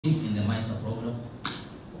In the MISA program,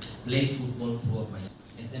 played football throughout my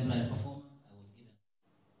exemplary performance. I was given.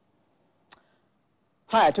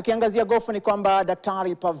 Haya, tukiangazia Gofu ni kwamba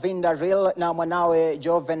Daktari Shupinder Reel na mwanawe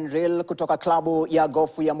Joven Reel kutoka klabu ya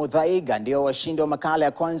Gofu ya Muthaiga ndio washindi wa makala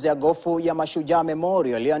ya kwanza ya Gofu ya Mashujaa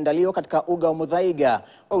Memorial iliyoandaliwa katika uga wa Muthaiga.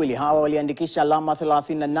 Wawili hawa waliandikisha alama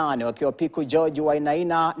 38 wakiwa Piku George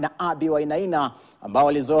Wainaina na Abi Wainaina ambao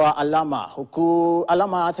walizoa alama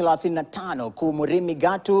 35 huku Murimi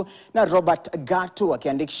Gatu na Robert Gatu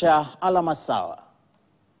wakiandikisha alama sawa.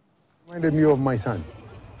 Reminded me of my son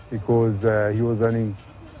because he was an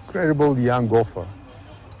incredible young golfer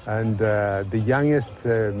and the youngest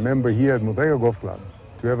member here at Muthaiga Golf Club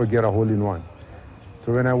to ever get a hole-in-one.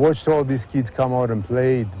 So when I watched all these kids come out and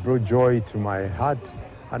play, it brought joy to my heart,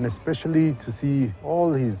 and especially to see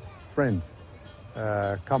all his friends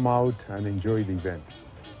come out and enjoy the event.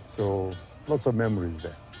 So lots of memories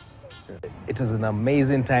there. Yeah. It was an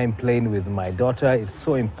amazing time playing with my daughter. It's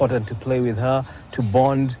so important to play with her, to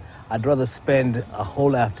bond. I'd rather spend a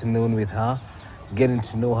whole afternoon with her, getting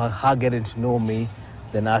to know her getting to know me,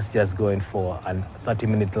 than us just going for a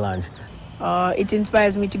 30-minute lunch. It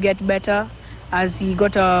inspires me to get better, as he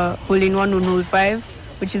got a hole-in-one on hole 5,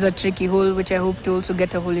 which is a tricky hole, which I hope to also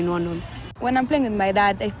get a hole-in-one on. When I'm playing with my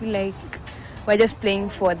dad, I feel like we're just playing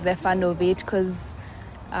for the fun of it, because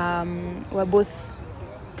we're both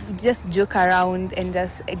just joke around and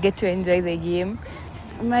just get to enjoy the game.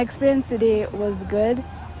 My experience today was good,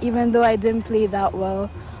 even though I didn't play that well.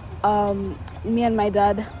 Me and my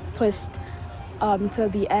dad pushed till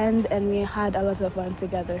the end, and we had a lot of fun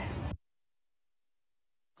together.